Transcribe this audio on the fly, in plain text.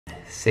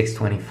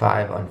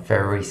6:25 on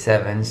February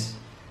 7th.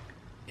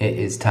 It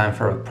is time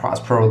for a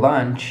Prospero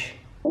lunch.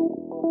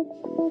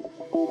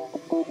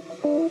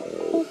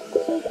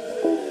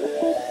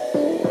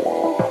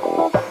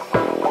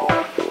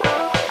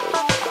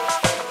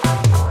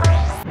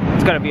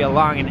 It's gonna be a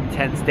long and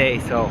intense day,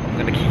 so I'm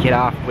gonna kick it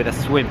off with a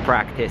swim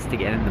practice to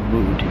get in the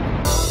mood.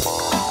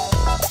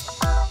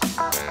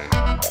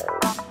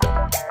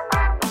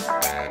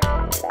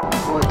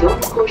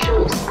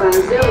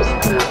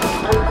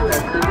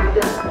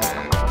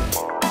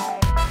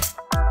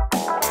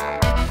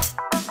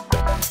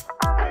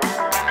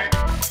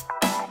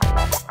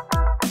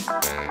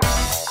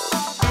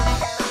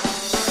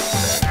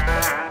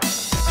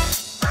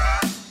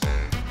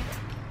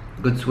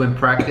 Good swim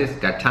practice.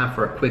 Got time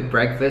for a quick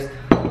breakfast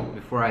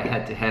before I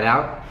head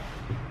out.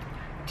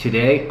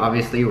 Today,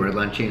 obviously, we're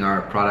launching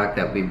our product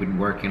that we've been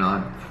working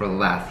on for the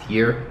last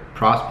year,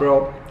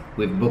 Prospero.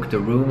 We've booked a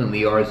room in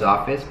Lior's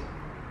office.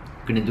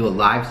 We're gonna do a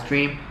live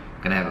stream.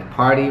 We're gonna have a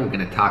party. We're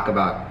gonna talk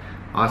about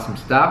awesome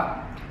stuff.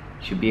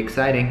 Should be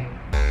exciting.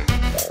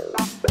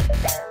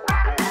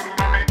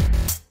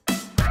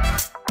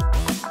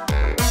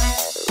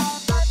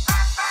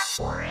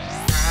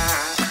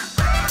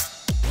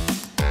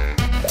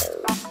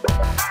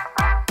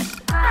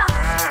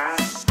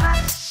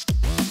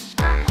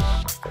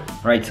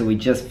 Right, so we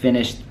just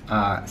finished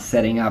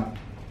setting up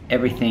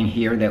everything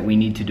here that we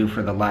need to do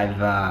for the live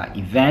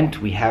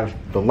event. We have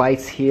the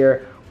lights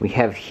here. We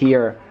have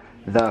here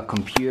the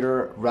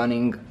computer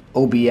running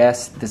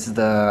OBS. This is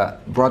the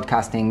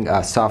broadcasting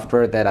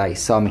software that I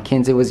saw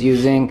McKinsey was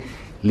using.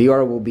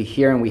 Lior will be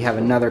here, and we have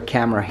another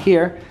camera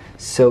here.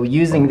 So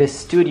using this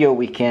studio,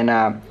 we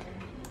can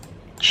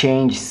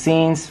change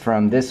scenes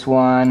from this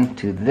one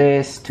to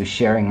this, to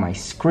sharing my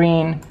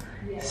screen.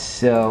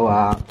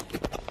 So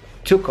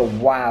took a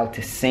while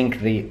to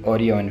sync the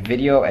audio and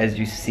video. As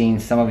you've seen,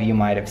 some of you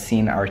might have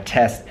seen our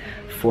test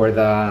for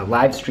the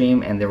live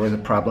stream and there was a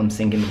problem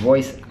syncing the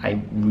voice.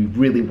 We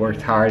really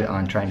worked hard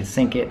on trying to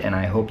sync it, and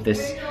I hope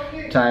this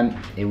time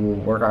it will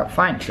work out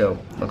fine. So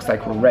looks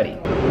like we're ready.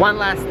 One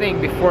last thing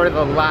before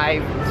the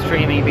live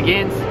streaming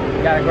begins.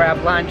 We gotta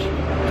grab lunch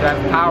to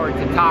have power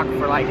to talk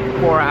for like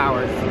 4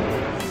 hours.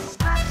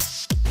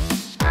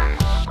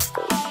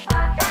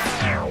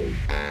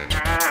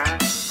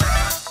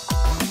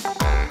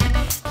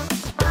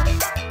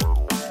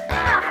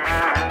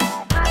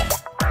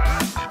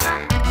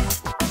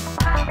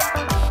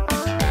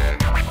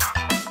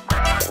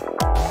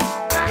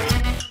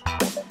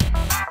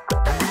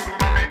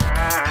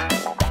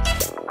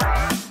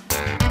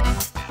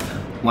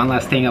 One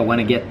last thing I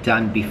want to get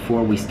done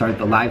before we start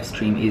the live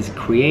stream is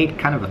create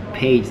kind of a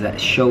page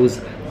that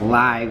shows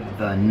live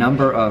the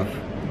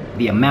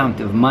amount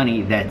of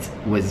money that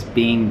was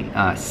being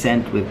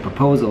sent with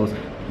proposals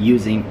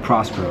using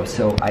Prospero.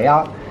 So I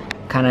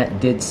kind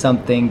of did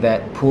something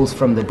that pulls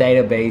from the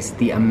database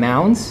the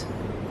amounts.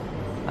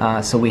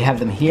 So we have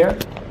them here.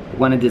 I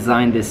want to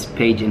design this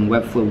page in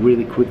Webflow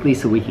really quickly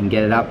so we can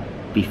get it up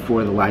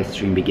before the live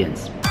stream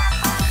begins.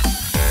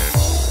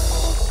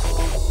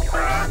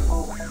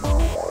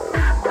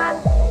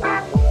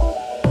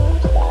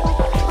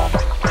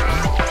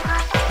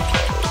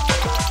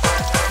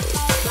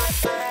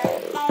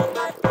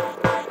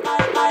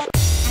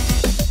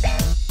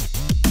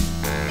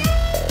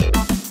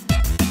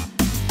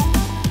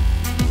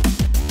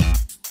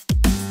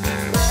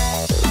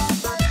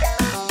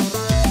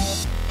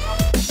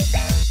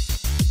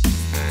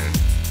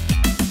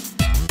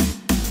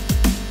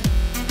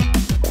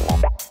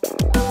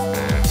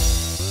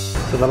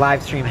 So the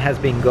live stream has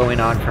been going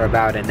on for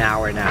about an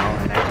hour now,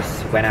 and I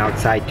just went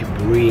outside to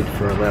breathe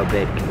for a little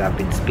bit because I've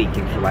been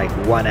speaking for like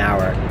 1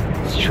 hour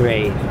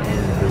straight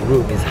and the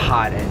room is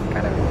hot and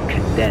kind of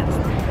condensed.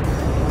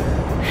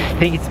 I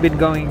think it's been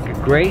going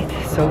great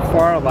so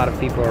far. A lot of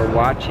people are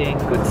watching,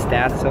 good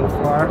stats so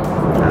far.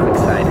 I'm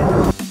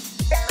excited.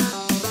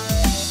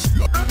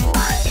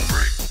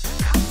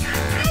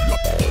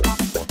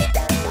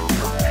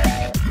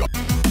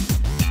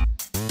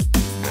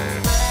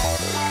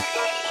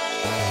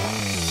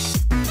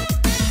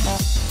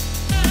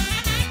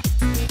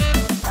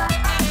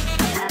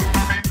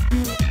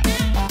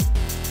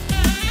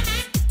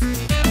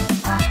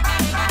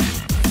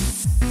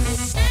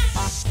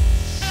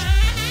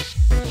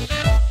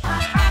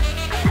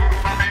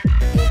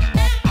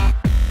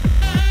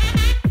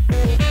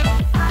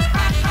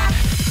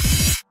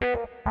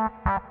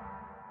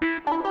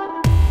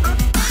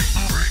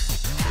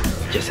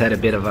 Just had a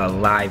bit of a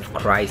live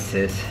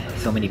crisis.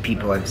 So many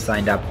people have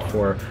signed up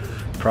for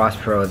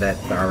Prospero that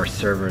our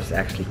servers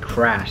actually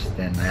crashed,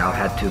 and I all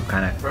had to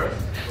kind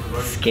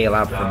of scale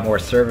up for more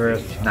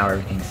servers. Now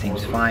everything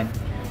seems fine.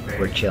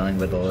 We're chilling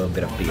with a little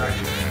bit of beer.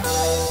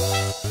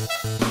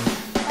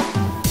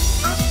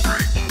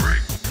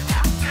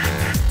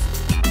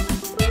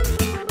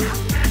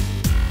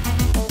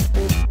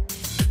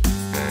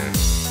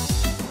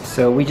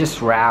 So we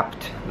just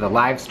wrapped the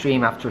live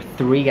stream after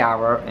 3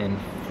 hours and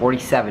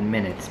 47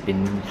 minutes.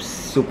 Been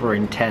super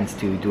intense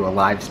to do a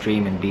live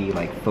stream and be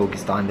like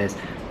focused on this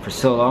for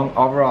so long.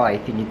 Overall, I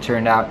think it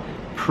turned out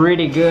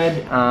pretty good.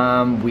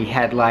 We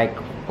had like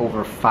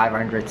over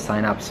 500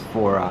 signups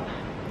for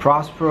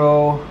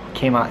Prospero.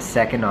 Came out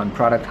second on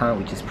Product Hunt,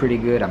 which is pretty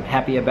good. I'm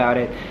happy about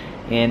it.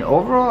 And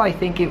overall, I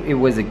think it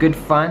was a good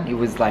fun. It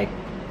was like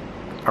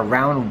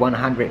around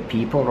 100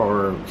 people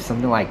or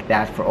something like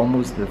that for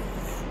almost the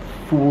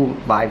full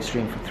live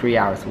stream for 3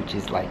 hours, which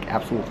is like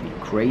absolutely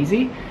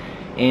crazy.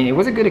 And it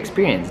was a good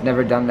experience.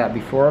 Never done that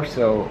before,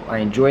 so I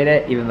enjoyed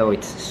it, even though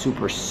it's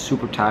super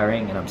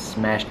tiring and I'm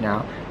smashed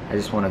now. I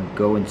just want to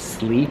go and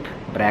sleep,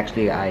 but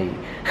actually I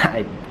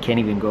can't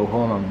even go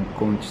home. I'm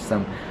going to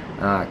some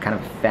kind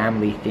of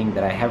family thing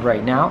that I have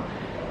right now.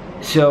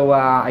 So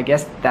I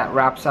guess that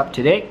wraps up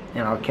today,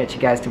 and I'll catch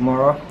you guys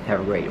tomorrow.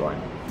 Have a great one.